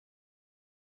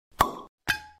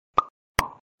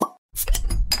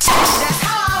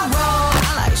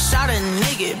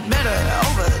get better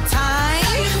over time.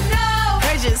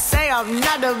 They just say I'm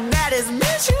not the baddest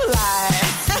bitch you like.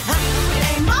 It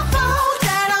ain't my fault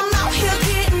that I'm out here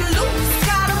getting loose.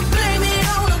 Gotta blame it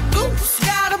on the goose.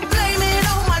 Gotta blame it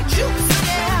on my juice,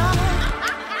 yeah.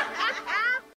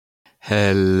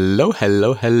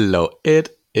 Hello. It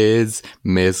is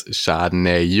Miss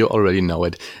Chardonnay. You already know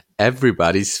it.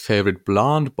 Everybody's favorite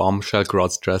blonde bombshell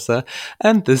crossdresser.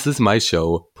 And this is my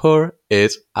show, Pour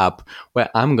It Up, where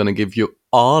I'm gonna give you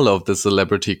all of the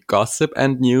celebrity gossip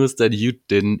and news that you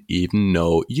didn't even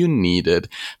know you needed.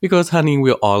 Because, honey,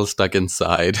 we're all stuck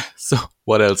inside. So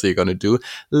what else are you gonna do?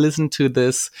 Listen to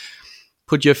this,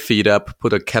 put your feet up,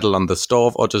 put a kettle on the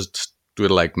stove, or just do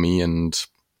it like me and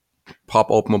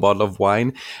pop open a bottle of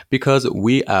wine, because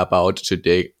we are about to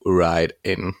dig right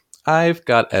in. I've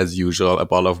got, as usual, a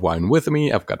bottle of wine with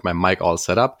me. I've got my mic all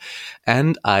set up,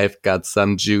 and I've got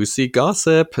some juicy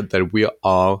gossip that we're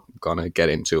all gonna get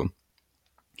into.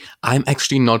 I'm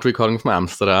actually not recording from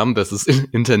Amsterdam. This is an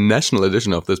international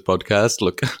edition of this podcast.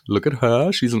 Look at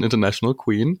her. She's an international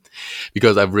queen,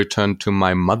 because I've returned to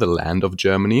my motherland of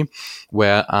Germany,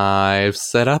 where I've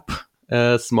set up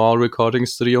a small recording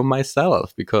studio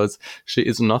myself, because she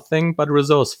is nothing but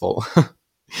resourceful.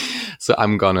 So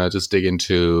I'm gonna just dig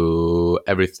into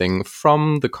everything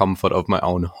from the comfort of my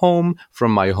own home,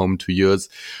 from my home to yours.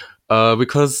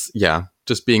 Because, yeah,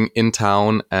 just being in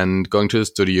town and going to the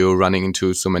studio, running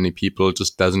into so many people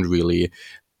just doesn't really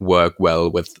work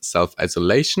well with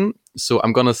self-isolation. So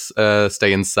I'm gonna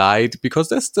stay inside, because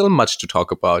there's still much to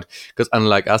talk about. Because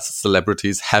unlike us,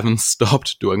 celebrities haven't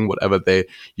stopped doing whatever they're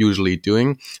usually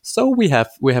doing. So we have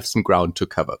some ground to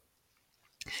cover.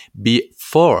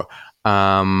 Before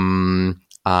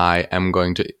I am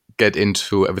going to get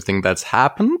into everything that's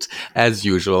happened, as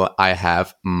usual, I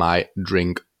have my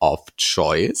drink of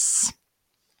choice.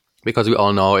 Because we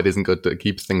all know it isn't good to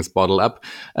keep things bottled up.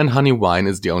 And honey wine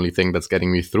is the only thing that's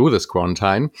getting me through this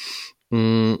quarantine.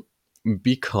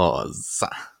 Because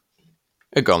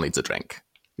a girl needs a drink.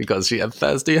 Because she a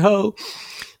thirsty hoe.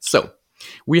 So,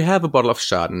 we have a bottle of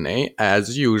Chardonnay,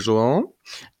 as usual.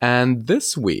 And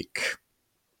this week,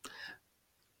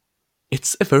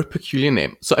 it's a very peculiar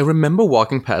name. So I remember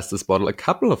walking past this bottle a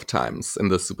couple of times in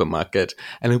the supermarket,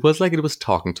 and it was like it was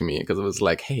talking to me, because it was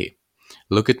like, hey,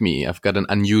 look at me, I've got an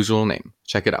unusual name.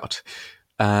 Check it out.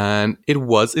 And it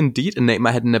was indeed a name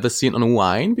I had never seen on a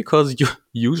wine, because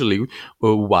usually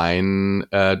a wine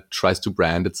tries to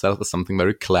brand itself as something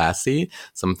very classy,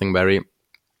 something very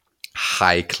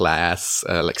high class,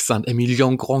 like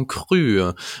Saint-Emilion Grand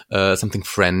Cru, something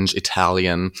French,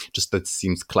 Italian, just that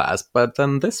seems class. But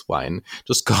then this wine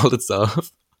just called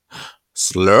itself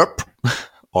Slurp,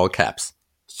 all caps,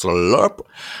 Slurp.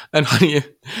 And honey,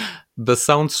 the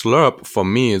sound slurp for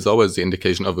me is always the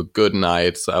indication of a good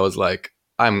night. So I was like,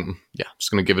 I'm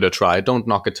just going to give it a try. Don't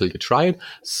knock it till you try it.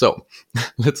 So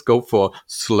let's go for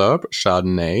Slurp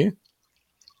Chardonnay.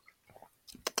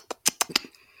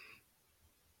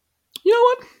 You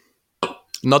know what?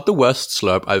 Not the worst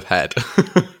slurp I've had.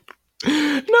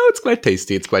 No, it's quite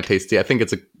tasty. I think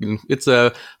it's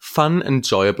a fun,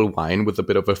 enjoyable wine with a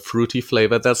bit of a fruity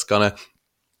flavor that's gonna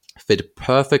fit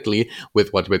perfectly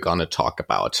with what we're gonna talk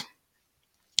about.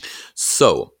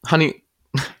 So, honey,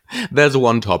 there's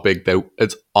one topic that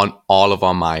it's on all of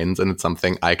our minds, and it's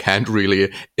something I can't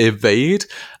really evade.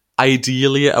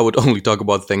 Ideally, I would only talk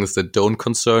about things that don't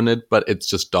concern it, but it's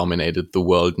just dominated the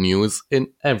world news in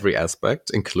every aspect,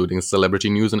 including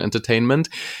celebrity news and entertainment.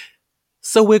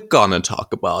 So we're gonna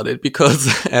talk about it,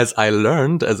 because as I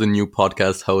learned as a new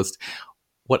podcast host,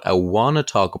 what I want to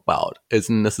talk about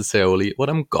isn't necessarily what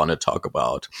I'm gonna talk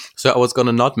about. So I was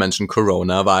gonna not mention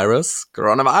coronavirus,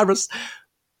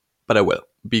 but I will,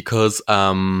 because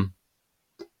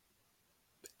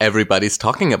everybody's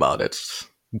talking about it.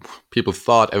 People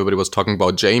thought everybody was talking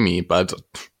about Jamie, but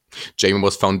Jamie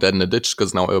was found dead in a ditch,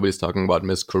 because now everybody's talking about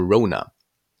Miss Corona.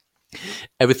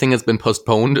 Everything has been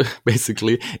postponed,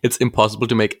 basically. It's impossible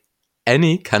to make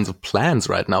any kinds of plans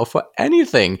right now for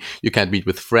anything. You can't meet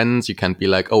with friends. You can't be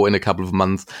like, oh, in a couple of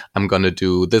months, I'm going to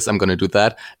do this, I'm going to do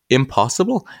that.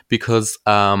 Impossible, because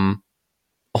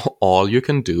all you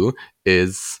can do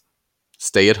is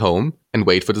stay at home and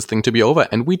wait for this thing to be over.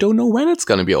 And we don't know when it's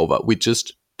going to be over. We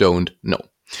just don't know.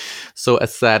 So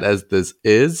as sad as this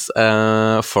is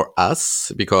for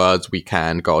us, because we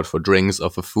can't go out for drinks or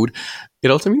for food,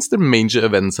 it also means the major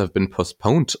events have been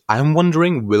postponed. I'm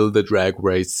wondering, will the Drag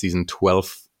Race Season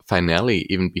 12 finale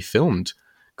even be filmed?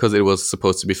 Because it was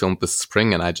supposed to be filmed this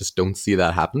spring, and I just don't see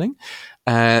that happening.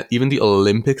 Even the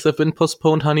Olympics have been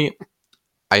postponed, honey.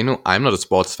 I know I'm not a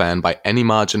sports fan by any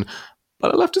margin,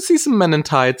 but I love to see some men in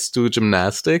tights do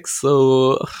gymnastics,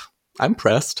 so I'm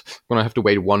pressed. I'm gonna have to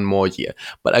wait one more year.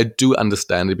 But I do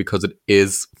understand it because it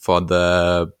is in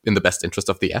the best interest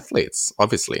of the athletes,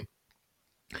 obviously.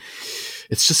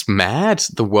 It's just mad.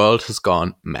 The world has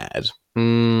gone mad.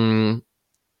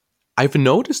 I've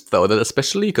noticed, though, that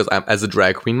especially because I'm as a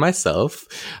drag queen myself,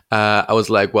 I was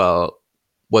like, well,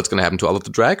 what's going to happen to all of the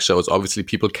drag shows? Obviously,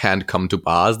 people can't come to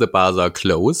bars. The bars are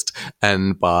closed,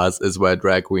 and bars is where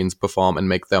drag queens perform and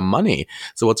make their money.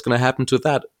 So what's going to happen to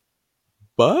that?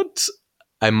 But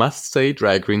I must say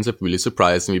drag queens have really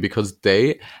surprised me because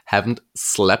they haven't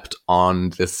slept on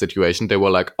this situation. They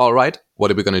were like, all right, what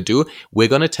are we going to do? We're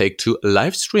going to take to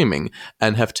live streaming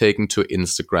and have taken to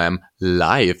Instagram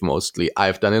live mostly.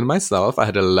 I've done it myself. I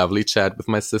had a lovely chat with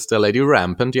my sister, Lady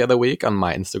Rampant, the other week on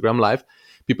my Instagram live.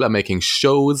 People are making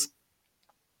shows.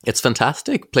 It's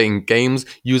fantastic, playing games,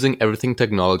 using everything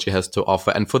technology has to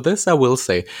offer. And for this, I will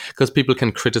say, because people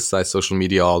can criticize social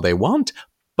media all they want,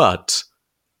 but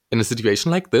in a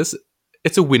situation like this,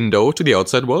 it's a window to the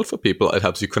outside world for people. It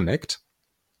helps you connect.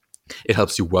 It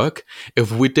helps you work. If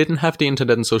we didn't have the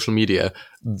internet and social media,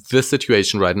 this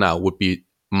situation right now would be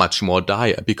much more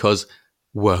dire because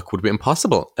work would be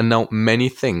impossible. And now many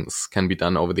things can be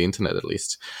done over the internet, at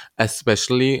least,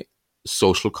 especially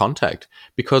social contact.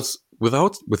 Because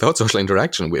without social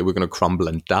interaction, we're going to crumble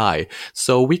and die.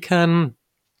 So we can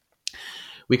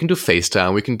do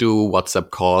FaceTime, we can do WhatsApp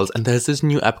calls, and there's this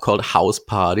new app called House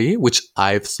Party, which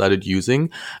I've started using.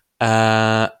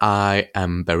 I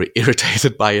am very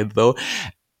irritated by it, though,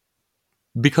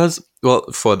 because, well,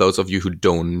 for those of you who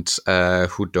don't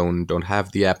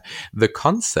have the app, the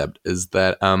concept is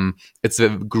that it's a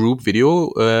group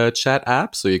video chat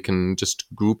app, so you can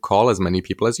just group call as many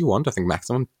people as you want. I think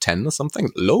maximum 10 or something,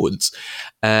 loads,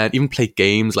 and even play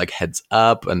games like Heads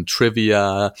Up and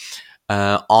Trivia.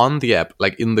 On the app,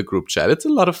 like in the group chat. It's a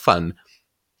lot of fun.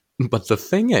 But the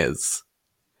thing is,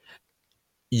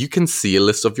 you can see a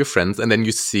list of your friends and then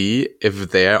you see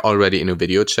if they're already in a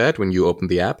video chat when you open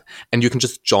the app, and you can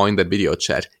just join that video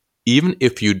chat, even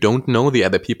if you don't know the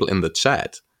other people in the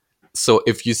chat. So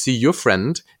if you see your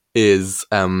friend is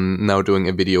now doing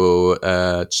a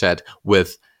video chat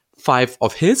with 5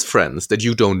 of his friends that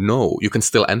you don't know, you can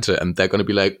still enter, and they're going to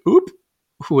be like, oop,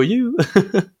 who are you?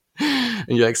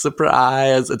 And you're like,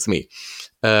 surprise, it's me.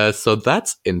 So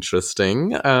that's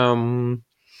interesting.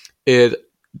 It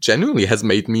genuinely has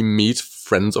made me meet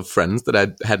friends of friends that I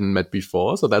hadn't met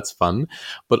before. So that's fun.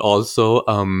 But also,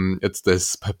 it's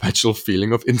this perpetual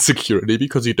feeling of insecurity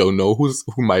because you don't know who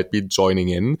might be joining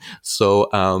in. So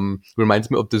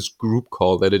reminds me of this group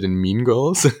call they did in Mean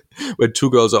Girls, where 2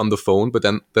 girls are on the phone, but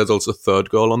then there's also a 3rd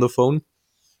girl on the phone.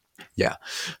 Yeah.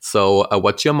 So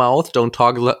watch your mouth. Don't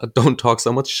talk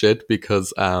so much shit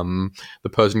because the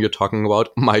person you're talking about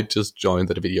might just join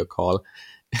that video call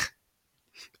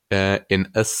in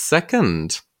a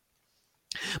second.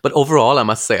 But overall, I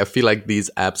must say, I feel like these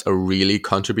apps are really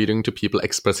contributing to people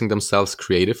expressing themselves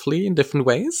creatively in different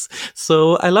ways.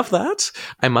 So I love that,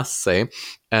 I must say.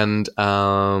 And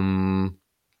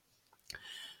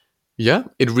yeah,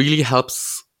 it really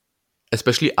helps,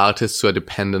 especially artists who are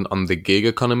dependent on the gig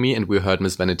economy. And we heard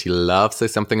Miss Vanity Love say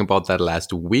something about that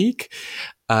last week.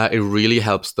 It really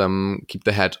helps them keep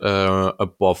their head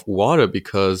above water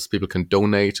because people can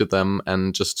donate to them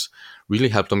and just really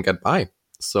help them get by.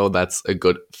 So that's a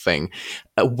good thing.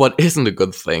 What isn't a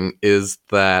good thing is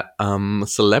that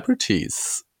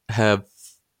celebrities have,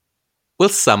 well,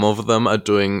 some of them are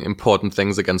doing important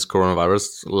things against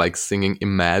coronavirus, like singing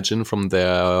Imagine from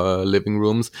their living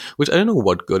rooms, which I don't know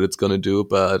what good it's going to do,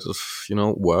 but,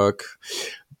 work.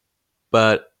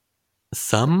 But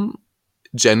some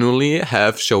genuinely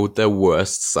have showed their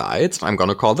worst sides. I'm going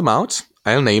to call them out.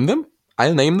 I'll name them.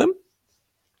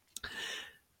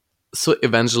 So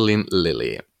Evangeline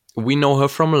Lilly. We know her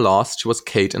from Lost. She was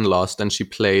Kate in Lost, and she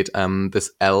played this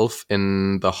elf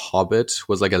in The Hobbit, who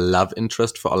was like a love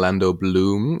interest for Orlando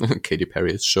Bloom. Katy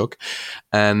Perry is shook.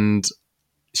 And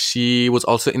she was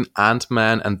also in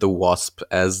Ant-Man and the Wasp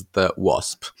as the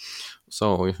Wasp.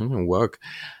 So, work.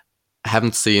 I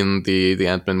haven't seen the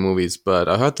Ant-Man movies, but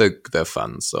I heard they're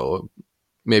fun. So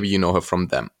maybe you know her from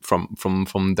them,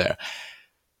 from there.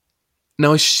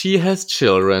 Now, she has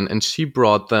children, and she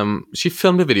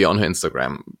filmed a video on her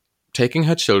Instagram, taking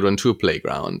her children to a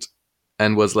playground,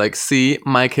 and was like, see,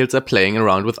 my kids are playing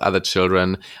around with other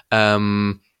children.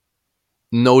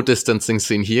 No distancing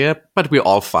seen here, but we're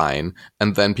all fine.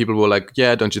 And then people were like,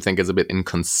 yeah, don't you think it's a bit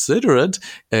inconsiderate,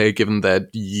 given that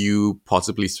you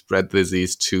possibly spread the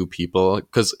disease to people?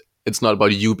 Because it's not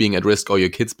about you being at risk or your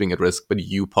kids being at risk, but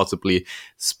you possibly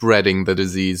spreading the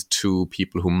disease to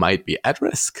people who might be at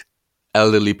risk.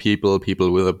 elderly people,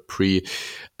 people with a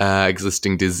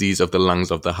existing disease of the lungs,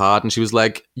 of the heart. And she was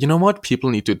like, you know what? People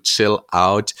need to chill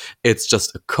out. It's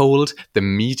just a cold. The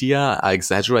media are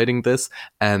exaggerating this.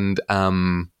 And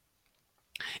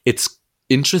it's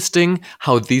interesting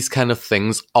how these kind of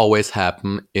things always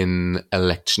happen in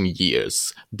election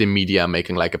years. The media are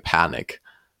making like a panic.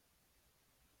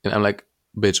 And I'm like,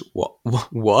 bitch,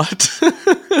 what?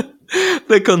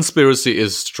 The conspiracy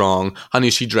is strong. Honey,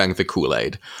 she drank the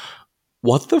Kool-Aid.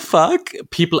 What the fuck?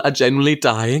 People are genuinely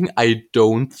dying. I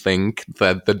don't think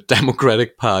that the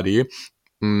Democratic Party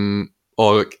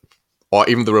or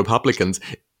even the Republicans,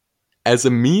 as a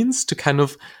means to kind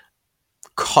of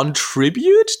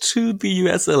contribute to the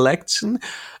US election,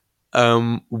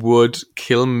 would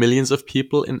kill millions of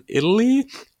people in Italy.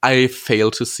 I fail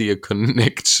to see a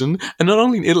connection. And not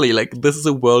only in Italy, like, this is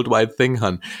a worldwide thing,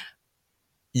 hun.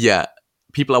 Yeah,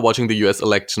 people are watching the US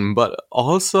election, but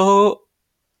also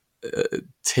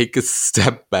take a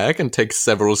step back and take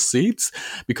several seats,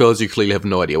 because you clearly have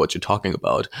no idea what you're talking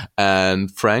about.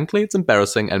 And frankly, it's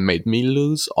embarrassing and made me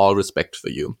lose all respect for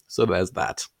you. So there's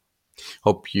that.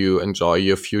 Hope you enjoy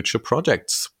your future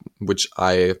projects, which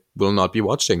I will not be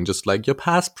watching, just like your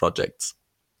past projects.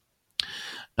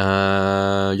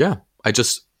 Yeah, I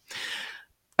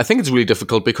think it's really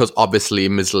difficult because obviously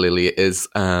Miss Lily is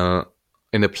in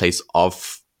a place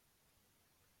of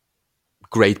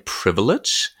great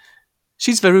privilege.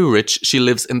 She's very rich. She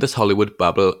lives in this Hollywood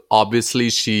bubble.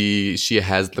 Obviously, she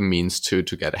has the means to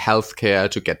get healthcare,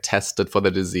 to get tested for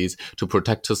the disease, to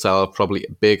protect herself, probably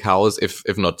a big house,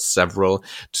 if not several,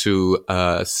 to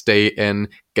stay in,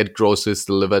 get groceries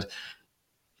delivered.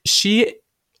 She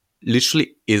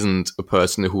literally isn't a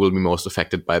person who will be most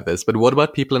affected by this. But what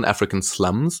about people in African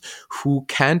slums who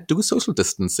can't do social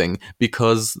distancing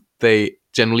because they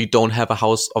generally don't have a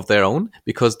house of their own,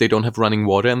 because they don't have running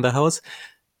water in their house?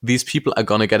 These people are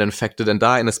going to get infected and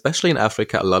die. And especially in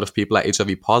Africa, a lot of people are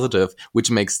HIV positive,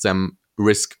 which makes them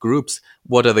risk groups.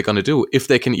 What are they going to do? If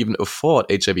they can even afford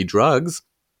HIV drugs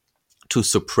to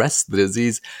suppress the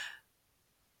disease,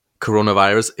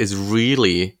 coronavirus is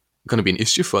really going to be an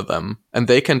issue for them. And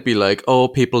they can be like, oh,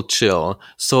 people chill.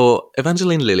 So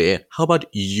Evangeline Lilly, how about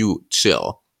you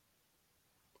chill?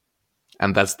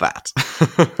 And that's that.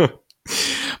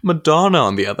 Madonna,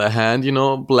 on the other hand,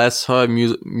 bless her,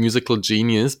 musical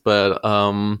genius, but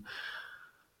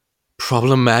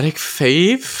problematic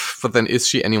fave. But then is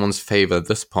she anyone's fave at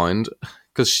this point?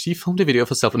 Because she filmed a video of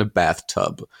herself in a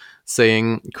bathtub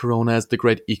saying Corona is the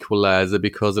great equalizer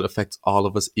because it affects all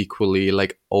of us equally,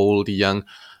 like old, young,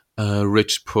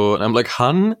 rich, poor. And I'm like,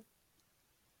 hun,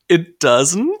 it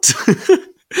doesn't.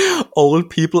 Old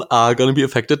people are going to be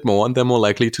affected more and they're more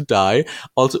likely to die.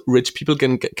 Also, rich people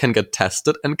can get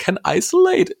tested and can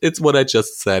isolate. It's what I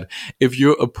just said. If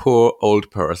you're a poor old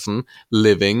person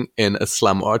living in a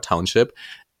slum or a township,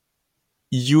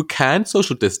 you can't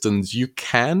social distance. You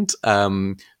can't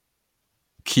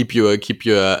keep your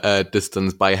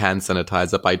distance, buy hand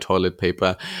sanitizer, buy toilet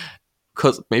paper,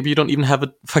 because maybe you don't even have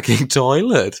a fucking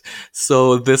toilet.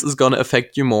 So this is going to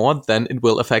affect you more than it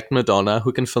will affect Madonna,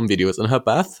 who can film videos in her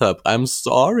bathtub. I'm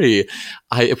sorry.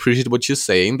 I appreciate what you're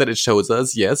saying, that it shows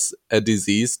us, yes, a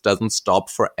disease doesn't stop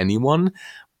for anyone,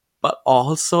 but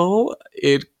also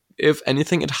if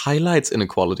anything, it highlights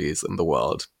inequalities in the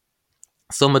world.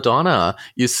 So Madonna,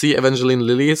 you see Evangeline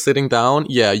Lilly sitting down,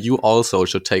 yeah, you also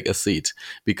should take a seat,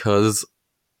 because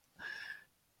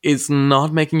it's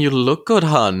not making you look good,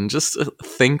 hun. Just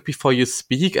think before you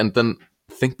speak, and then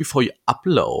think before you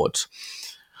upload.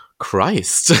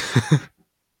 Christ.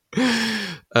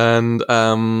 And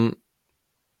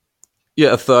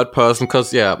yeah, a third person,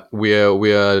 because yeah,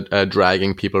 we're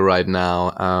dragging people right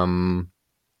now.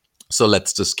 So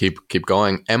let's just keep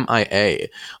going. MIA,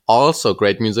 also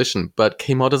great musician, but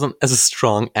came out as a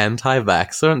strong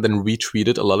anti-vaxxer and then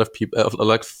retweeted a lot of people,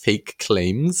 like fake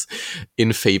claims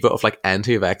in favor of like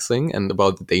anti-vaxxing and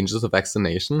about the dangers of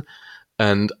vaccination.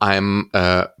 And I'm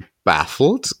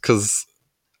baffled because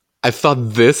I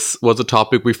thought this was a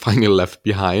topic we finally left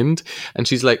behind. And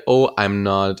she's like, "Oh, I'm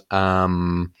not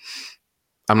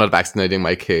vaccinating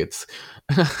my kids."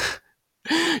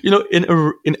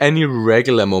 In any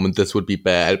regular moment, this would be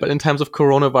bad. But in times of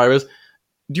coronavirus,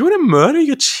 do you want to murder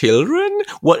your children?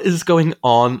 What is going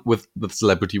on with the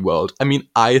celebrity world? I mean,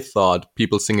 I thought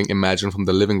people singing Imagine from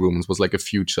the living rooms was like a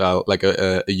future, like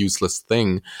a useless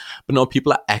thing. But now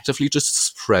people are actively just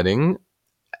spreading,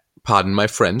 pardon my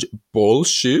French,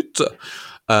 bullshit.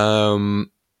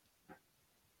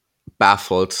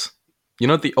 Baffled.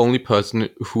 The only person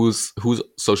whose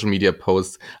social media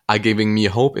posts are giving me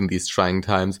hope in these trying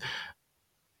times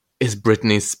is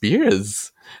Britney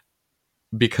Spears.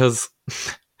 because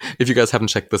if you guys haven't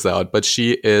checked this out, but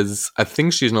I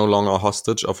think she's no longer a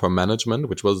hostage of her management,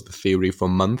 which was the theory for a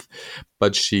month,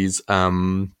 but she's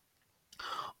on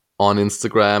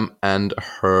Instagram and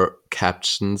her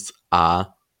captions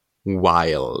are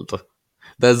wild.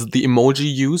 There's the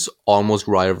emoji use almost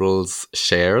rivals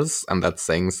shares, and that's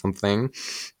saying something.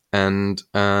 And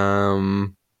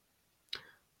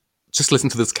just listen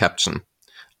to this caption.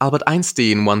 Albert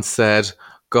Einstein once said,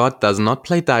 "God does not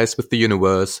play dice with the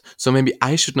universe, so maybe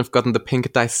I shouldn't have gotten the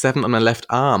pink dice 7 on my left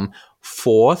arm."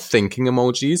 4 thinking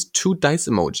emojis, 2 dice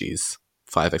emojis,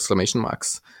 5 exclamation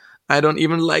marks. I don't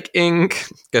even like ink.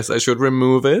 Guess I should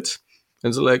remove it.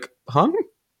 And so like, huh?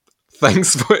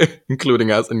 Thanks for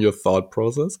including us in your thought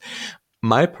process.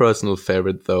 My personal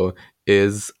favorite, though,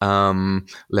 is,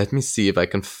 let me see if I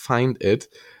can find it.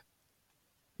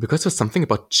 Because there's something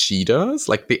about cheetahs,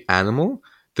 like the animal.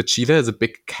 The cheetah is a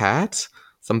big cat,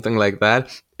 something like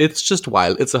that. It's just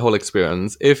wild. It's a whole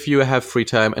experience. If you have free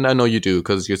time, and I know you do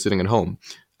because you're sitting at home.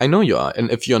 I know you are. And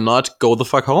if you're not, go the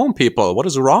fuck home, people. What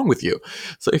is wrong with you?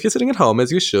 So if you're sitting at home,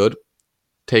 as you should,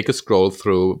 take a scroll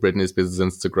through Britney Spears'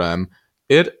 Instagram.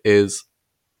 It is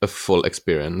a full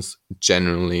experience,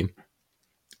 genuinely.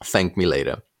 Thank me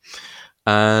later.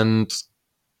 And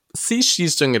see,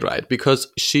 she's doing it right because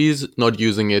she's not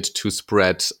using it to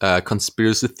spread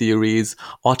conspiracy theories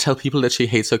or tell people that she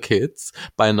hates her kids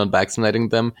by not vaccinating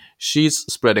them. She's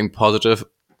spreading positive,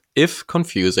 if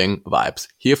confusing, vibes.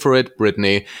 Here for it,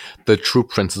 Britney, the true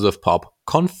princess of pop,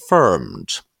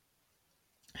 confirmed.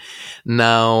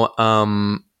 Now,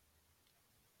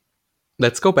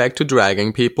 let's go back to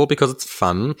dragging people because it's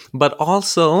fun, but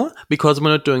also because we're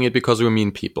not doing it because we're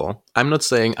mean people. I'm not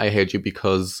saying I hate you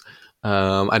because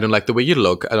I don't like the way you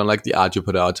look. I don't like the art you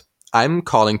put out. I'm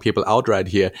calling people out right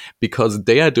here because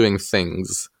they are doing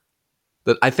things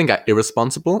that I think are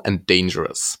irresponsible and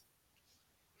dangerous.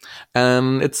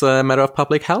 It's a matter of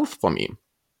public health for me.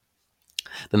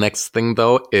 The next thing,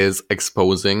 though, is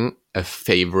exposing a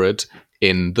favorite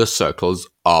in the circles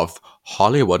of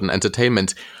Hollywood and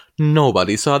entertainment.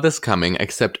 Nobody saw this coming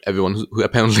except everyone who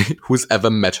apparently who's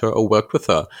ever met her or worked with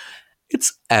her.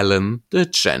 It's Ellen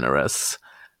DeGeneres.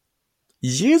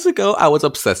 Years ago, I was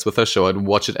obsessed with her show. I'd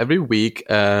watch it every week,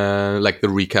 like the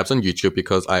recaps on YouTube,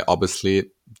 because I obviously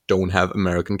don't have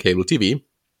American cable TV.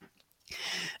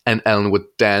 And Ellen would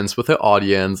dance with her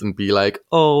audience and be like,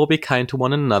 "Oh, be kind to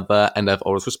one another." And I've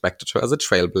always respected her as a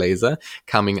trailblazer,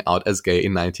 coming out as gay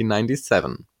in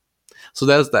 1997. So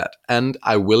there's that. And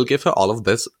I will give her all of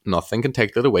this. Nothing can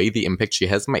take that away, the impact she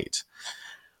has made.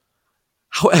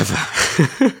 However,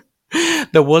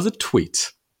 there was a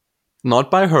tweet. Not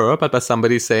by her, but by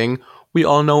somebody saying, "We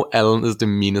all know Ellen is the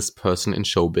meanest person in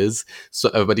showbiz, so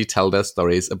everybody tell their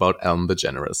stories about Ellen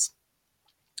DeGeneres."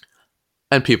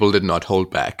 And people did not hold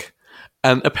back.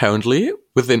 And apparently,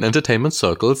 within entertainment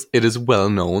circles, it is well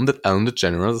known that Ellen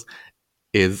DeGeneres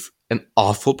is an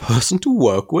awful person to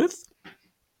work with.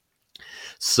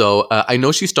 So I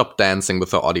know she stopped dancing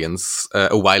with her audience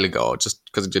a while ago, just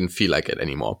because it didn't feel like it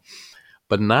anymore.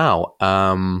 But now,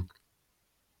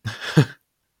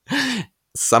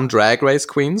 some drag race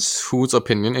queens, whose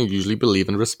opinion I usually believe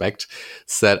and respect,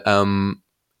 said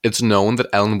it's known that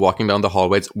Ellen walking down the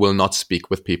hallways will not speak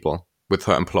with people, with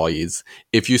her employees.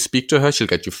 If you speak to her, she'll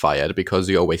get you fired because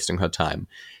you're wasting her time.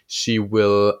 She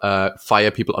will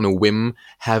fire people on a whim,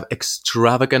 have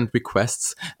extravagant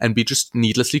requests, and be just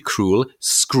needlessly cruel,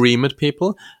 scream at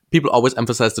people. People always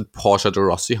emphasize that Portia de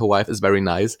Rossi, her wife, is very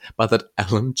nice, but that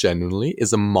Ellen genuinely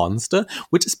is a monster,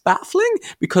 which is baffling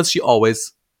because she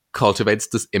always cultivates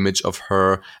this image of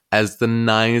her as the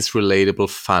nice, relatable,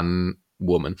 fun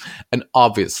woman. And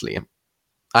obviously,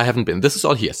 I haven't been. This is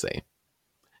all hearsay.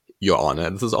 Your Honor,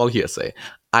 this is all hearsay.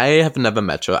 I have never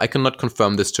met her. I cannot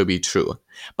confirm this to be true.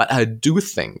 But I do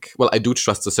think, I do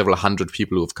trust the several hundred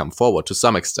people who have come forward to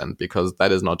some extent, because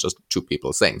that is not just 2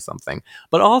 people saying something.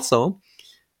 But also,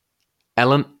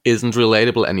 Ellen isn't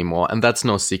relatable anymore, and that's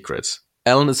no secret.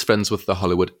 Ellen is friends with the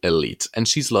Hollywood elite, and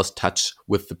she's lost touch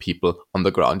with the people on the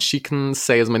ground. She can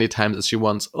say as many times as she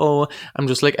wants, "Oh, I'm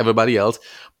just like everybody else."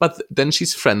 But then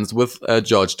she's friends with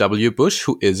George W. Bush,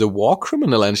 who is a war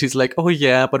criminal, and she's like, "Oh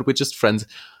yeah, but we're just friends."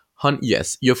 Hun,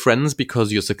 yes, you're friends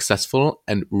because you're successful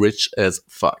and rich as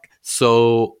fuck.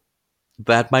 So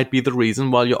that might be the reason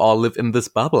why you all live in this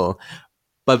bubble.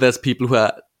 But there's people who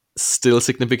are still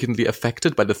significantly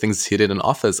affected by the things he did in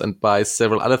office and by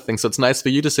several other things. So it's nice for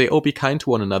you to say, "Oh, be kind to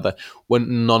one another,"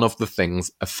 when none of the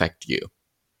things affect you.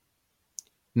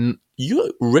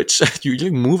 You're rich.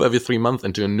 You move every 3 months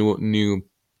into a new $1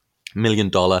 million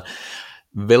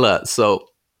villa. So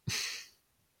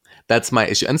that's my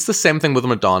issue. And it's the same thing with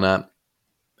Madonna.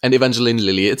 And Evangeline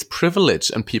Lilly, it's privilege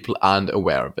and people aren't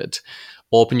aware of it.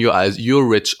 Open your eyes. You're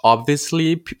rich.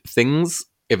 Obviously, things,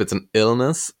 if it's an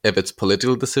illness, if it's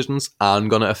political decisions, aren't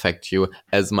going to affect you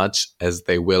as much as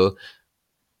they will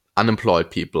unemployed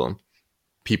people,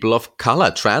 people of color,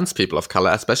 trans people of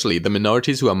color, especially the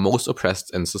minorities who are most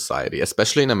oppressed in society,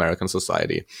 especially in American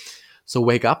society. So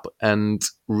wake up and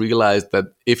realize that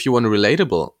if you want to be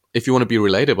relatable,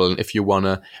 and if you want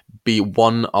to be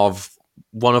one of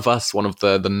us, one of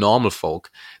the normal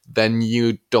folk, then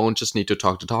you don't just need to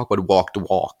talk the talk, but walk the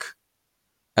walk.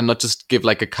 And not just give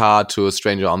like a card to a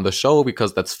stranger on the show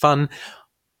because that's fun,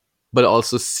 but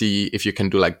also see if you can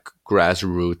do like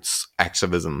grassroots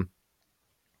activism.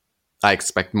 I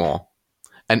expect more.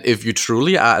 And if you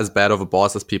truly are as bad of a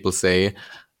boss as people say,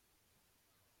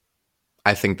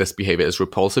 I think this behavior is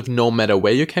repulsive, no matter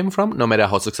where you came from, no matter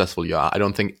how successful you are. I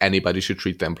don't think anybody should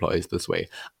treat their employees this way.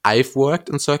 I've worked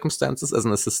in circumstances as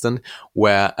an assistant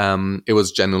where it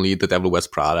was generally the devil wears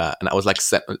Prada. And I was like,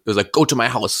 it was like, go to my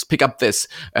house, pick up this,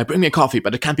 bring me a coffee,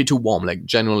 but it can't be too warm. Like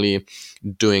generally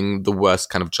doing the worst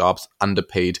kind of jobs,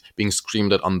 underpaid, being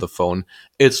screamed at on the phone.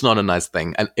 It's not a nice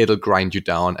thing and it'll grind you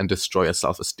down and destroy your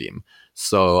self-esteem.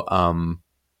 So,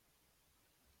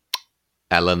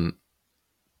 Ellen,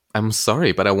 I'm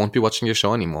sorry, but I won't be watching your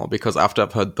show anymore because after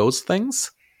I've heard those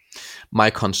things, my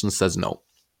conscience says no.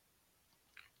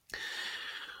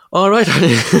 All right,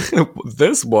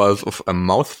 this was a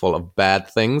mouthful of bad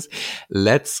things.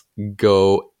 Let's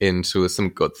go into some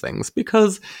good things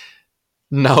because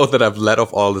now that I've let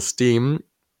off all the steam,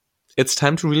 it's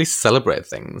time to really celebrate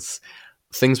things.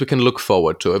 Things we can look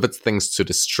forward to. If it's things to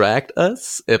distract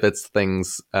us, if it's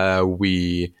things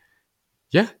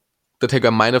to take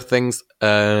our mind of things,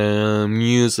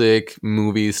 music,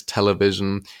 movies,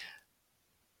 television.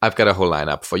 I've got a whole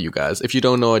lineup for you guys. If you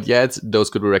don't know it yet,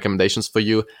 those could be recommendations for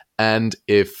you. And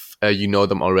if you know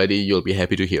them already, you'll be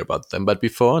happy to hear about them. But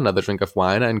before another drink of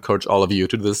wine, I encourage all of you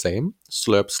to do the same.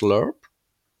 Slurp, slurp.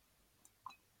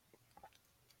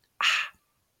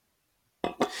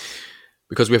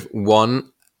 Because we have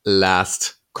one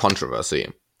last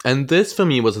controversy. And this, for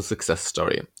me, was a success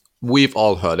story. We've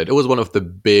all heard it. It was one of the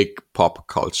big pop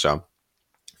culture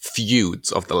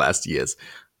feuds of the last years.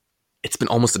 It's been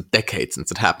almost a decade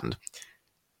since it happened.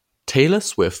 Taylor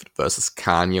Swift versus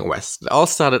Kanye West. It all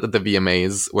started at the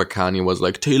VMAs where Kanye was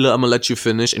like, Taylor, I'm gonna let you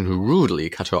finish, and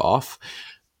rudely cut her off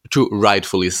to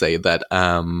rightfully say that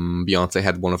Beyonce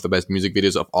had one of the best music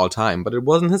videos of all time. But it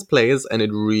wasn't his place, and it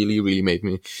really, really made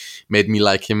me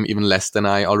like him even less than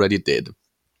I already did.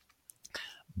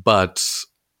 But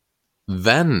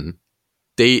then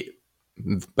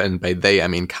and by they I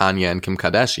mean Kanye and Kim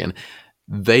Kardashian,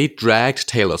 they dragged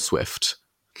Taylor Swift.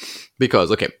 Because,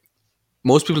 okay,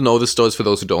 most people know the stories. For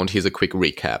those who don't, here's a quick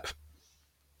recap.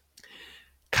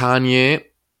 Kanye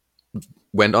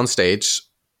went on stage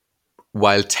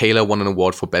while Taylor won an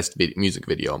award for Best Music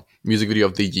Video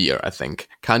of the Year, I think.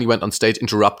 Kanye went on stage,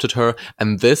 interrupted her,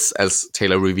 and this, as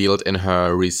Taylor revealed in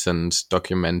her recent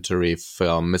documentary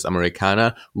film Miss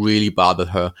Americana, really bothered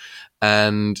her.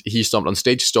 And he stomped on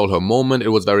stage, stole her moment. It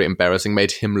was very embarrassing,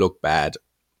 made him look bad.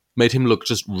 Made him look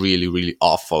just really, really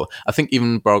awful. I think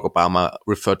even Barack Obama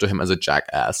referred to him as a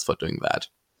jackass for doing that.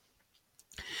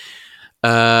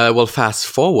 Well, fast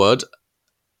forward,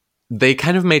 they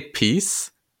kind of made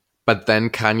peace, but then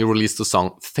Kanye released the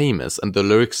song Famous, and the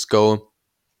lyrics go,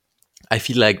 I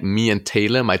feel like me and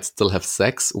Taylor might still have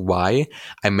sex. Why?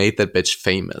 I made that bitch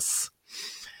famous.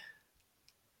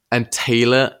 And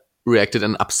Taylor reacted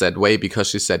in an upset way because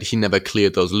she said he never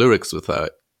cleared those lyrics with her.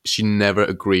 She never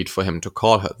agreed for him to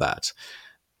call her that.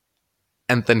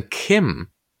 And then Kim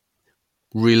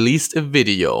released a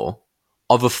video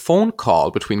of a phone call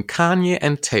between Kanye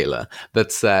and Taylor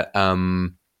that said,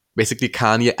 basically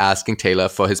Kanye asking Taylor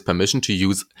for his permission to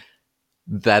use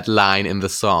that line in the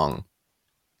song.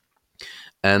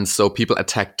 And so people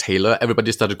attacked Taylor.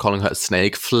 Everybody started calling her a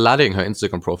snake, flooding her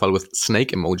Instagram profile with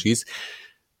snake emojis,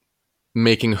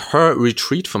 making her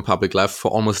retreat from public life for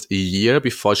almost a year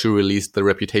before she released the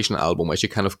Reputation album, where she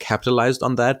kind of capitalized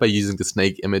on that by using the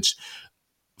snake image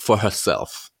for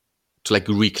herself to like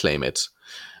reclaim it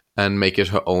and make it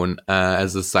her own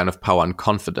as a sign of power and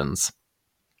confidence.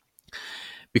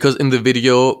 Because in the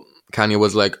video, Kanye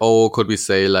was like, oh, could we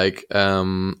say like,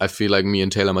 I feel like me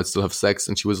and Taylor might still have sex.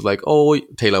 And she was like,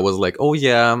 Taylor was like, oh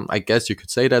yeah, I guess you could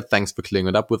say that. Thanks for clearing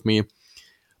it up with me.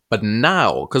 But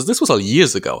now, because this was all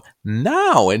years ago,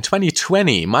 now in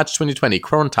 2020, March 2020,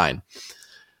 quarantine,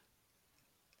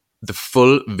 the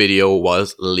full video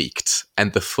was leaked.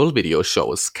 And the full video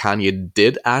shows Kanye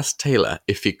did ask Taylor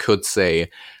if he could say,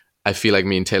 I feel like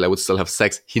me and Taylor would still have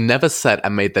sex. He never said I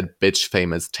made that bitch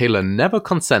famous. Taylor never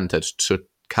consented to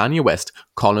Kanye West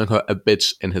calling her a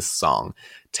bitch in his song.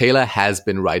 Taylor has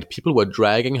been right. People were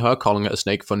dragging her, calling her a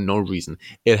snake for no reason.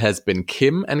 It has been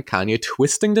Kim and Kanye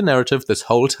twisting the narrative this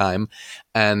whole time,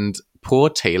 and poor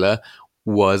Taylor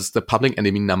was the public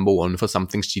enemy number one for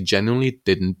something she genuinely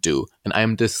didn't do, and I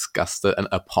am disgusted and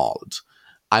appalled.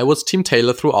 I was Team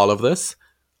Taylor through all of this,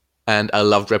 and I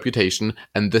loved Reputation,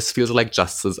 and this feels like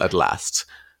justice at last.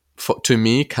 To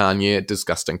me, Kanye,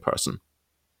 disgusting person.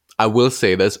 I will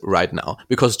say this right now,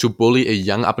 because to bully a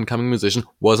young up-and-coming musician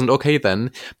wasn't okay then,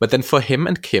 but then for him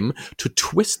and Kim to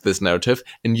twist this narrative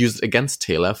and use it against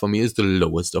Taylor, for me, is the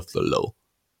lowest of the low.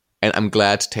 And I'm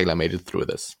glad Taylor made it through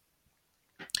this.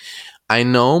 I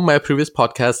know my previous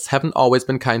podcasts haven't always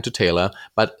been kind to Taylor,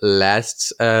 but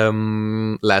last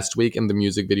week in the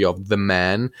music video of The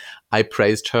Man, I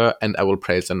praised her, and I will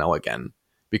praise her now again,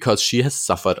 because she has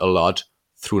suffered a lot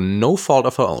through no fault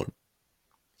of her own.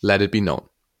 Let it be known.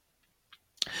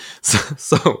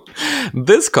 So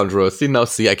this controversy, now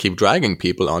see, I keep dragging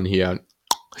people on here,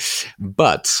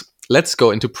 but let's go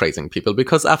into praising people,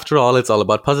 because after all, it's all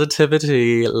about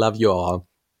positivity. Love you all.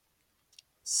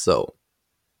 So,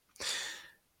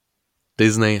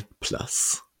 Disney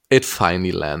Plus. It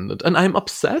finally landed, and I'm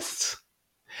obsessed.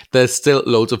 There's still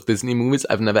loads of Disney movies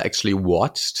I've never actually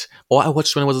watched, or I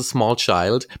watched when I was a small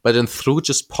child, but then through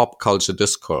just pop culture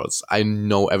discourse, I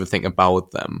know everything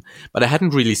about them. But I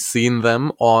hadn't really seen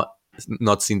them, or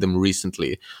not seen them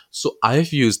recently. So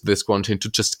I've used this quarantine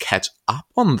to just catch up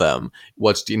on them.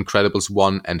 Watched The Incredibles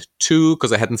 1 and 2,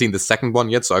 because I hadn't seen the second one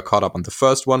yet, so I caught up on the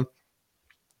first one.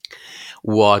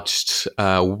 Watched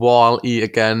Wall-E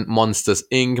again, Monsters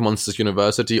Inc., Monsters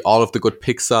University, all of the good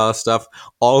Pixar stuff,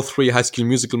 all 3 High School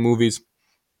Musical movies.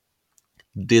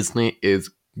 Disney is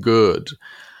good.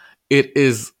 It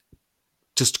is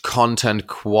just content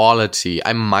quality.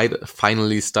 I might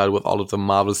finally start with all of the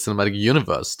Marvel Cinematic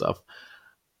Universe stuff.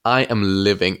 I am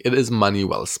living. It is money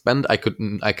well spent. I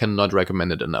cannot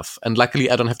recommend it enough. And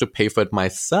luckily, I don't have to pay for it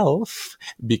myself,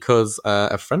 because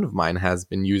a friend of mine has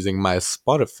been using my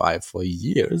Spotify for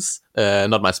years.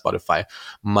 Not my Spotify,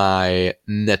 my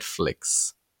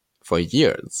Netflix for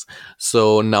years.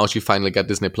 So now she finally got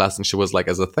Disney Plus, and she was like,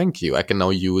 as a thank you, I can now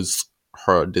use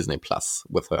her Disney Plus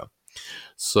with her.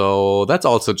 So that's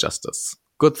also justice.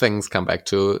 Good things come back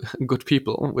to good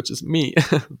people, which is me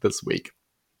this week.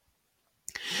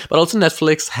 But also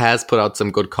Netflix has put out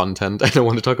some good content, and I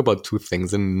want to talk about 2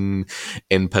 things in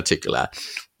particular.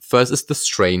 First is The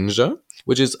Stranger,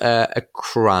 which is a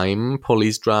crime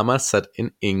police drama set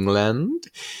in England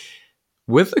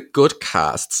with a good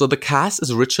cast. So the cast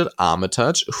is Richard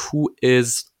Armitage, who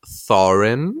is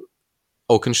Thorin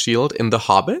Oakenshield in The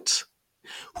Hobbit,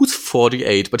 who's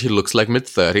 48, but he looks like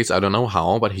mid-30s. I don't know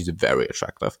how, but he's very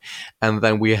attractive. And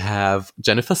then we have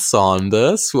Jennifer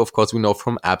Saunders, who, of course, we know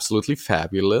from Absolutely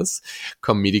Fabulous,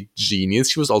 comedic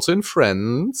genius. She was also in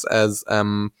Friends as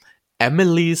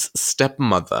Emily's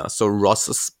stepmother. So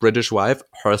Ross's British wife,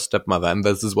 her stepmother. And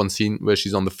there's this one scene where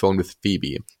she's on the phone with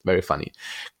Phoebe. Very funny.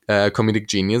 Comedic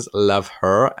genius, love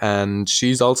her, and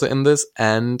she's also in this.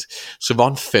 And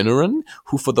Siobhan Finneran,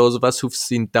 who, for those of us who've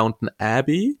seen Downton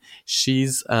Abbey,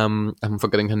 she's I'm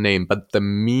forgetting her name, but the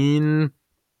mean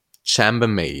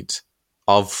chambermaid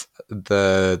of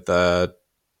the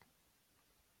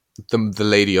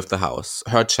lady of the house,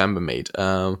 her chambermaid.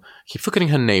 Keep forgetting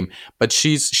her name, but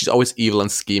she's always evil and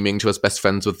scheming. She was best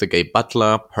friends with the gay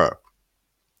butler, her.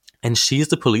 And she's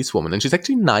the policewoman, and she's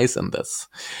actually nice in this.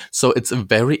 So it's a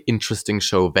very interesting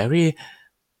show, very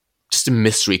just a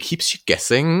mystery, keeps you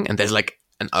guessing. And there's like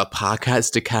an alpaca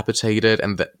is decapitated,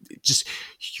 and just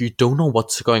you don't know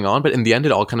what's going on, but in the end,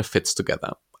 it all kind of fits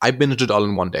together. I binged it all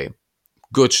in one day.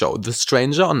 Good show. The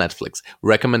Stranger on Netflix.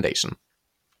 Recommendation.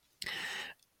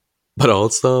 But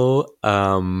also,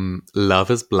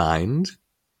 Love is Blind.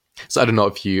 So I don't know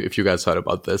if you guys heard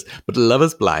about this, but Love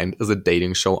is Blind is a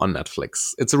dating show on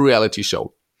Netflix. It's a reality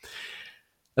show.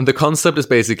 And the concept is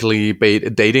basically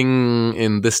dating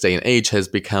in this day and age has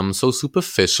become so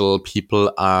superficial.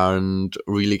 People aren't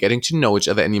really getting to know each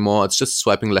other anymore. It's just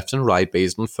swiping left and right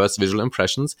based on first visual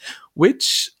impressions,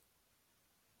 which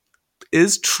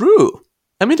is true.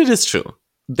 I mean, it is true.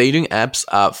 Dating apps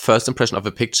are first impression of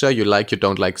a picture, you like, you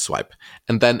don't like, swipe.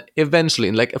 And then eventually,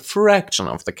 in like a fraction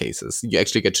of the cases, you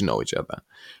actually get to know each other.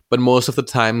 But most of the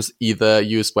times, either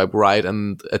you swipe right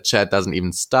and a chat doesn't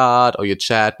even start, or you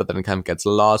chat, but then it kind of gets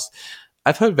lost.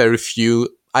 I've heard very few.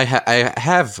 I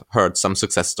have heard some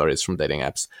success stories from dating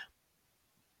apps,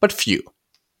 but few.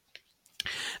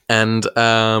 And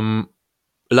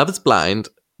Love is Blind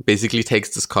basically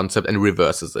takes this concept and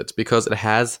reverses it, because it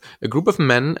has a group of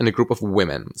men and a group of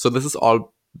women. So this is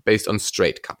all based on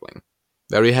straight coupling.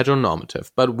 Very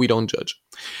heteronormative, but we don't judge.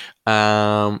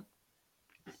 The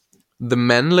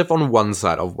men live on one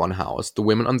side of one house, the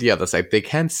women on the other side. They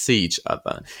can't see each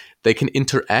other. They can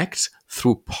interact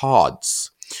through pods.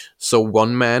 So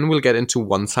one man will get into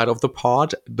one side of the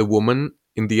pod, the woman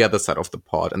in the other side of the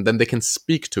pod, and then they can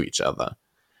speak to each other.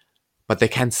 But they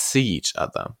can't see each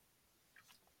other.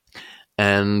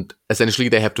 And essentially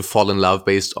they have to fall in love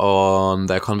based on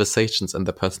their conversations and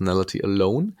their personality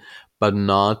alone, but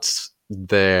not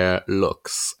their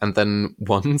looks. And then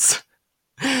once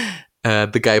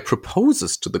the guy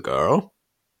proposes to the girl,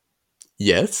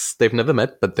 yes, they've never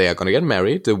met, but they are going to get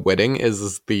married. The wedding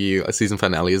is the season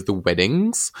finale is the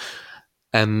weddings.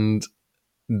 And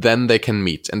then they can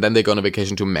meet. And then they go on a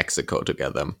vacation to Mexico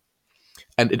together.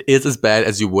 And it is as bad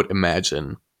as you would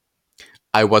imagine.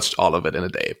 I watched all of it in a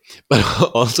day. But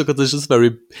also because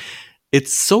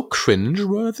it's so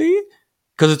cringeworthy.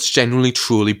 Because it's genuinely,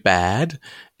 truly bad.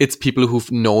 It's people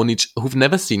who've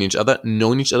never seen each other,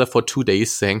 known each other for 2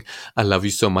 days, saying, I love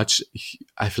you so much.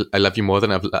 I love you more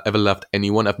than I've ever loved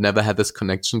anyone. I've never had this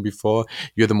connection before.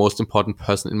 You're the most important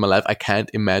person in my life. I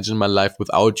can't imagine my life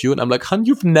without you. And I'm like, hon,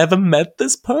 you've never met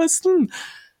this person.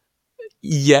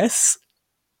 Yes,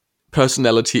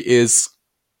 personality is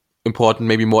important,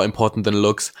 maybe more important than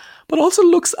looks, but also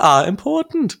looks are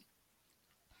important.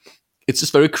 It's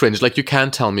just very cringe. Like, you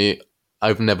can't tell me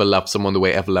I've never loved someone the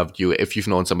way I've loved you if you've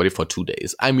known somebody for 2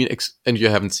 days. I mean, and you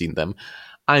haven't seen them.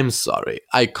 I'm sorry.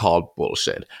 I call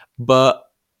bullshit. But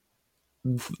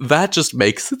that just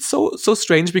makes it so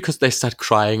strange, because they start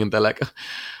crying and they're like,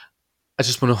 I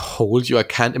just want to hold you. I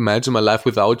can't imagine my life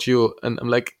without you. And I'm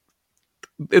like,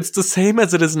 it's the same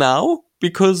as it is now,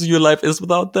 because your life is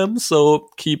without them. So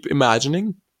keep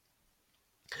imagining.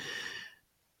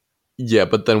 Yeah,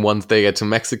 but then once they get to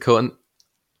Mexico, and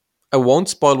I won't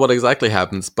spoil what exactly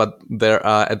happens, but there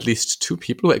are at least 2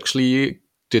 people who actually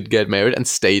did get married and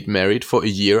stayed married for a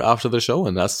year after the show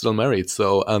and are still married.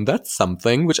 So that's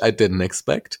something which I didn't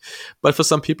expect. But for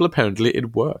some people, apparently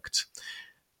it worked.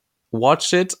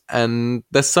 Watch it, and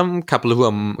there's some couples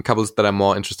that are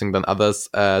more interesting than others.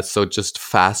 So just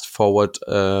fast forward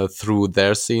through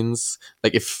their scenes.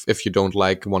 Like if you don't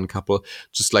like one couple,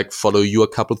 just like follow your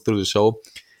couple through the show.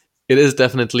 It is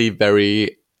definitely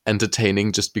very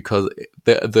entertaining, just because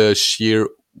the sheer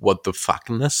what the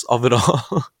fuckness of it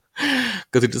all.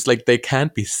 Because it's just like, they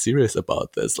can't be serious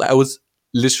about this. Like, I was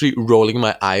literally rolling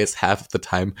my eyes half of the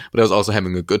time, but I was also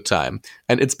having a good time.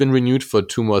 And it's been renewed for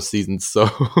 2 more seasons, so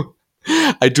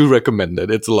I do recommend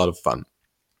it. It's a lot of fun.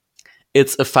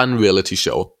 It's a fun reality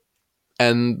show.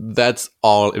 And that's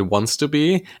all it wants to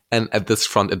be. And at this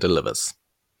front, it delivers.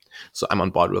 So I'm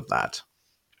on board with that.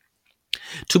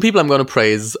 2 people I'm going to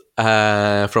praise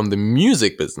from the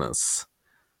music business.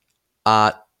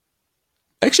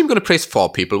 Actually, I'm going to praise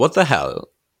 4 people. What the hell?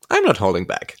 I'm not holding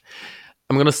back.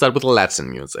 I'm going to start with Latin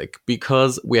music,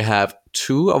 because we have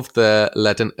 2 of the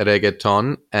Latin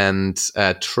reggaeton and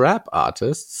trap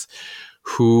artists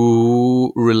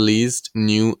who released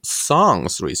new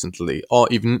songs recently, or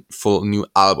even full new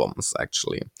albums,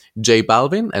 actually. J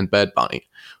Balvin and Bad Bunny,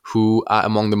 who are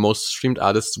among the most streamed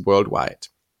artists worldwide.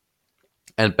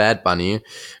 And Bad Bunny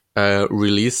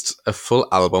released a full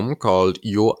album called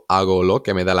Yo Hago Lo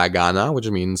Que Me Da La Gana, which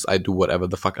means I do whatever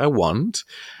the fuck I want.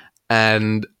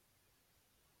 And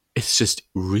it's just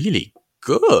really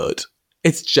good.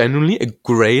 It's genuinely a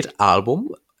great album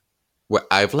where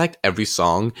I've liked every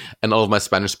song, and all of my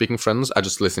Spanish-speaking friends are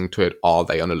just listening to it all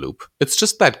day on a loop. It's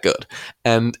just that good.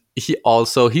 And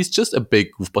he's just a big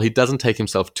goofball. He doesn't take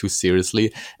himself too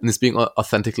seriously, and is being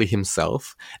authentically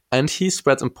himself. And he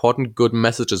spreads important, good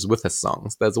messages with his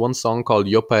songs. There's one song called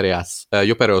Yo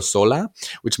Perreo Sola,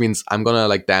 which means I'm gonna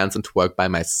like dance and twerk by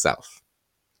myself.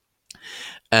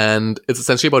 And it's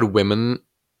essentially about women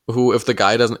who, if the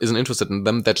guy isn't interested in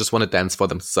them, they just want to dance for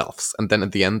themselves. And then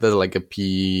at the end, there's like a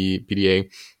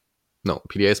PDA. No,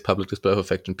 PDA is public display of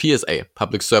affection. PSA,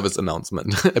 public service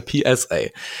announcement. A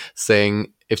PSA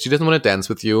saying, if she doesn't want to dance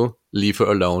with you, leave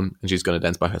her alone, and she's going to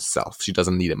dance by herself. She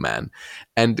doesn't need a man.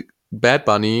 And Bad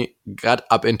Bunny got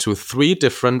up into 3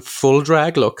 different full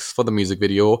drag looks for the music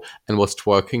video and was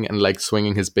twerking and like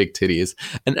swinging his big titties.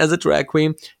 And as a drag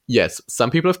queen, yes,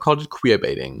 some people have called it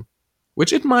queerbaiting,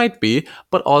 which it might be,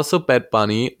 but also Bad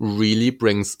Bunny really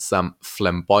brings some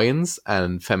flamboyance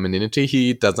and femininity.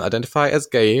 He doesn't identify as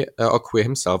gay or queer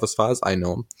himself, as far as I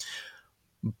know,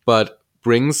 but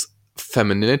brings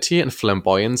femininity and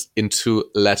flamboyance into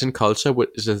Latin culture,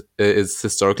 which is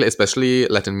historically, especially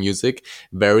Latin music,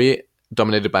 very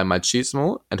dominated by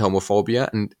machismo and homophobia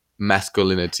and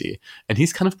masculinity, and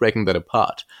he's kind of breaking that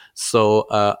apart. So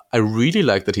I really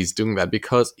like that he's doing that,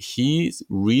 because he's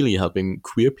really helping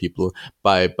queer people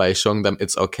by showing them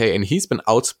it's okay. And he's been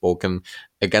outspoken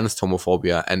against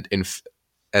homophobia and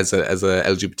as a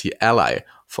LGBT ally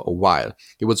for a while.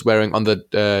 He was wearing, on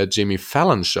the Jimmy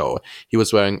Fallon show, he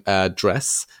was wearing a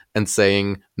dress and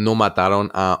saying, "No mataron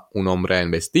a un hombre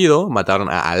en vestido, mataron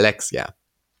a Alexia,"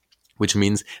 which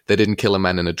means they didn't kill a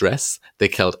man in a dress, they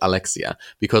killed Alexia,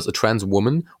 because a trans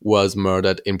woman was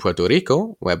murdered in Puerto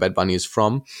Rico, where Bad Bunny is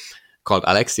from, called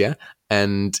Alexia,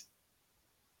 and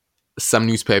some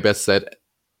newspapers said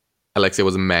Alexia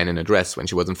was a man in a dress when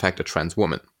she was in fact a trans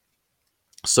woman.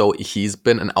 So he's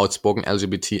been an outspoken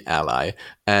LGBT ally,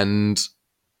 and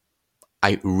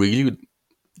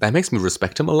that makes me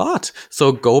respect him a lot.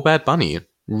 So go Bad Bunny.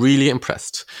 Really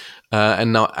impressed.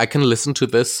 And now I can listen to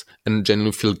this and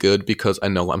genuinely feel good, because I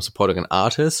know I'm supporting an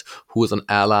artist who is an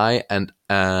ally and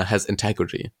has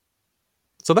integrity.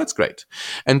 So that's great.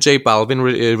 And J Balvin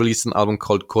released an album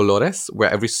called Colores,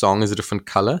 where every song is a different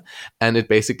color, and it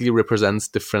basically represents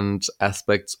different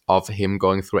aspects of him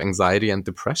going through anxiety and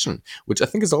depression, which I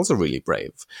think is also really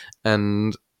brave.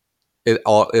 And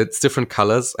it's different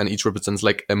colors, and each represents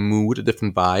like a mood, a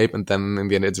different vibe, and then in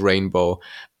the end it's rainbow.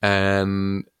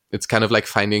 And it's kind of like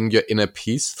finding your inner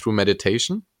peace through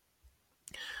meditation.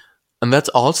 And that's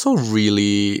also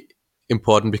really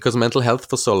important, because mental health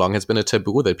for so long has been a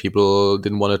taboo that people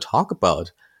didn't want to talk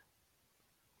about.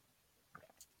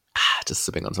 Just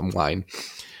sipping on some wine.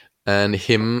 And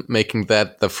him making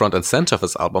that the front and center of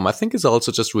his album, I think, is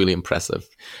also just really impressive.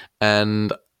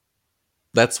 And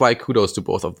that's why kudos to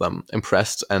both of them.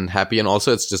 Impressed and happy, and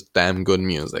also it's just damn good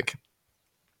music.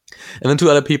 And then two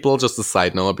other people, just a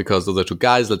side note, because those are two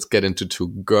guys, let's get into two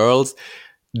girls.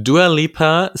 Dua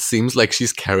Lipa seems like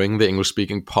she's carrying the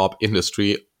English-speaking pop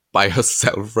industry by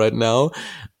herself right now.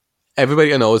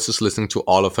 Everybody I know is just listening to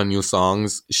all of her new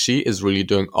songs. She is really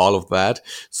doing all of that.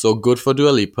 So good for Dua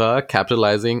Lipa,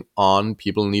 capitalizing on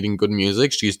people needing good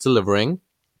music. She's delivering.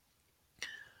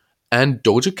 And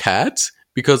Doja Cat,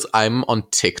 because I'm on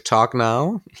TikTok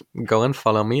now, go and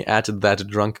follow me at That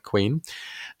Drunk Queen.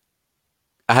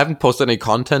 I haven't posted any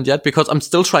content yet because I'm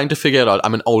still trying to figure it out.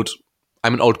 I'm an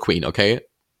old queen, okay?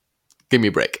 Give me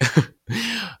a break.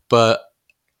 But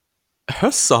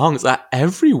her songs are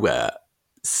everywhere.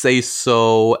 Say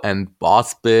So and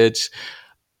Boss Bitch.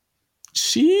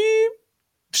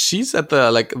 She's at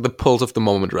the pulse of the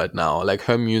moment right now. Like,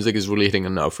 her music is really hitting a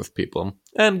nerve with people.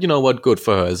 And you know what? Good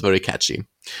for her. It's very catchy.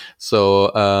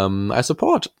 So I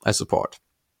support.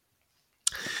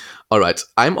 All right,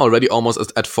 I'm already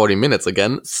almost at 40 minutes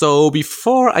again. So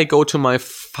before I go to my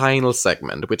final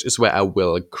segment, which is where I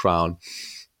will crown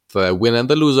the winner and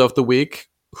the loser of the week,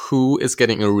 who is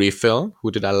getting a refill, who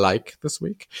did I like this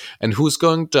week, and who's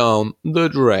going down the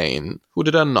drain, who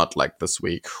did I not like this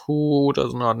week, who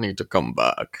does not need to come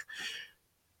back.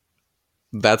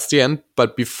 That's the end.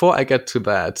 But before I get to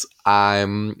that,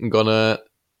 I'm gonna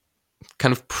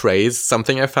kind of praise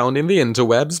something I found in the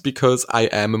interwebs, because I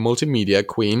am a multimedia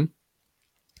queen.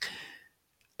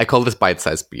 I call this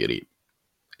bite-sized beauty.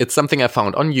 It's something I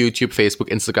found on YouTube, Facebook,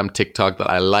 Instagram, TikTok that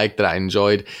I liked, that I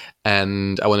enjoyed,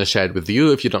 and I want to share it with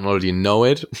you if you don't already know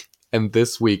it. And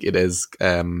this week it is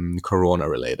Corona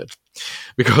related,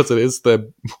 because it is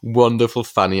the wonderful,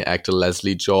 funny actor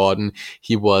Leslie Jordan.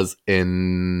 He was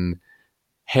in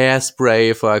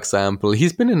Hairspray, for example.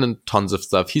 He's been in tons of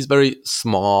stuff. He's very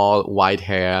small, white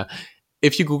hair.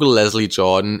 If you Google Leslie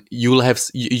Jordan, you'll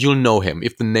know him.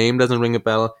 If the name doesn't ring a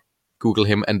bell, Google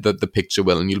him and the picture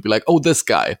will, and you'll be like, oh, this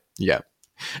guy. Yeah.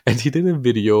 And he did a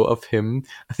video of him,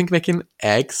 I think, making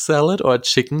egg salad or a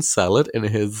chicken salad in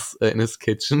his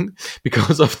kitchen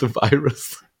because of the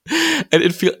virus.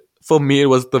 And for me, it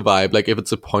was the vibe. Like, if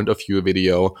it's a point of view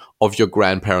video of your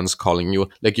grandparents calling you,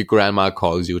 like your grandma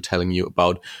calls you, telling you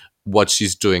about what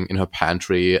she's doing in her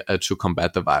pantry to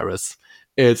combat the virus.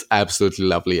 It's absolutely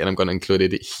lovely, and I'm going to include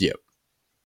it here.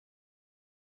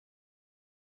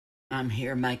 I'm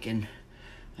here making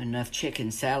enough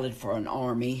chicken salad for an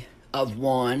army of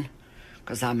one,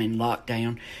 because I'm in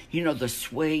lockdown. You know, the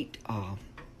sweet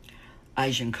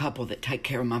Asian couple that take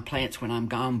care of my plants when I'm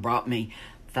gone brought me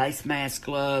face mask,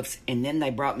 gloves, and then they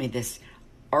brought me this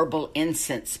herbal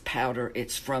incense powder.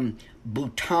 It's from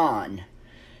Bhutan.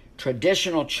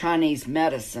 Traditional Chinese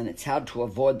medicine. It's how to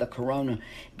avoid the corona,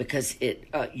 because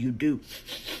you do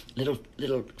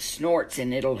little snorts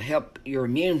and it'll help your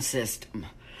immune system.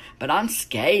 But I'm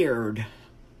scared.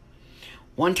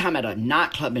 One time at a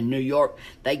nightclub in New York,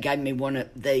 they gave me one of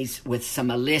these with some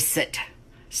illicit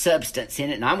substance in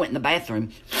it, and I went in the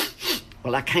bathroom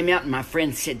Well, I came out and my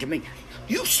friend said to me,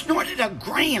 "You snorted a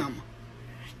gram.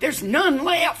 There's none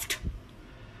left."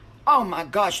 Oh my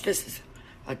gosh, this is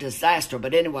a disaster.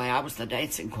 But anyway, I was the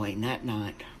dancing queen that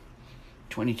night.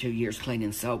 22 years clean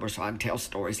and sober, so I can tell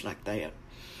stories like that.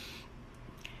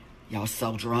 Y'all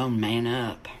soldier on, man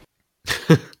up.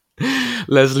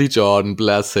 Leslie Jordan,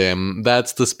 bless him.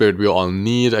 That's the spirit we all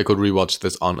need. I could rewatch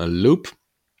this on a loop.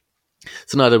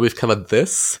 So now that we've covered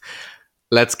this,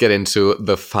 let's get into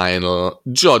the final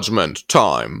judgment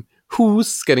time.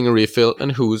 Who's getting a refill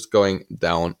and who's going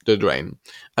down the drain?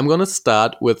 I'm going to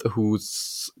start with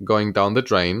who's going down the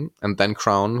drain and then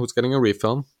crown who's getting a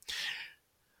refill.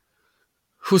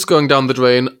 Who's going down the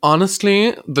drain?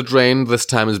 Honestly, the drain this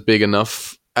time is big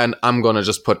enough, and I'm going to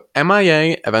just put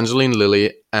MIA, Evangeline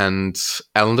Lilly, and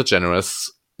Ellen DeGeneres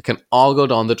can all go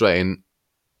down the drain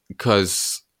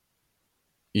because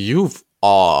you've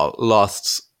all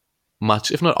lost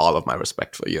much, if not all, of my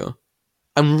respect for you.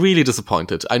 I'm really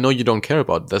disappointed. I know you don't care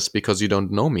about this because you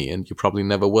don't know me and you probably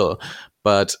never will,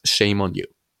 but shame on you.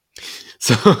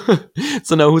 So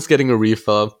now who's getting a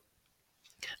refill?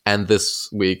 And this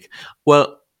week,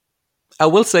 well, I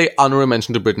will say honorary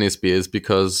mention to Britney Spears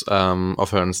because of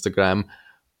her Instagram,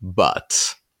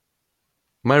 but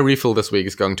my refill this week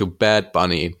is going to Bad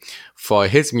Bunny for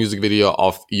his music video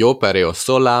of Yo Perreo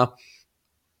Sola.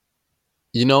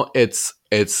 You know, it's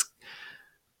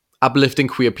uplifting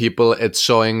queer people, it's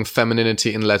showing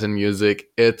femininity in Latin music,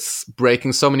 it's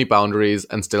breaking so many boundaries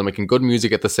and still making good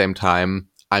music at the same time.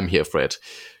 I'm here for it.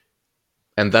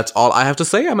 And that's all I have to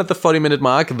say. I'm at the 40-minute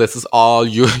mark. This is all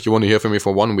you want to hear from me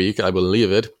for 1 week. I believe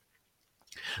it.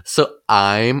 So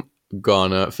I'm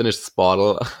gonna finish this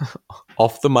bottle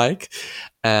off the mic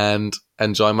and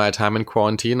enjoy my time in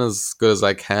quarantine as good as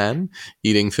I can,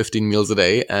 eating 15 meals a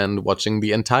day and watching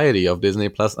the entirety of Disney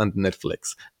Plus and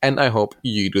Netflix. And I hope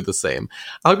you do the same.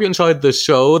 I hope you enjoyed the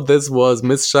show. This was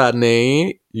Miss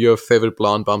Chardonnay, your favorite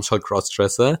blonde bombshell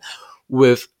crossdresser,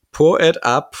 with Pour It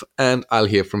Up, and I'll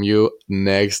hear from you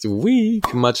next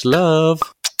week. Much love.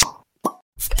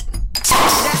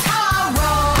 That's how I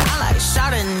roll. I like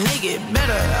Chardonnay, get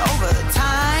better over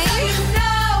time.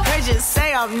 Heard you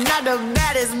say I'm not the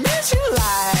baddest bitch you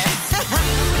like.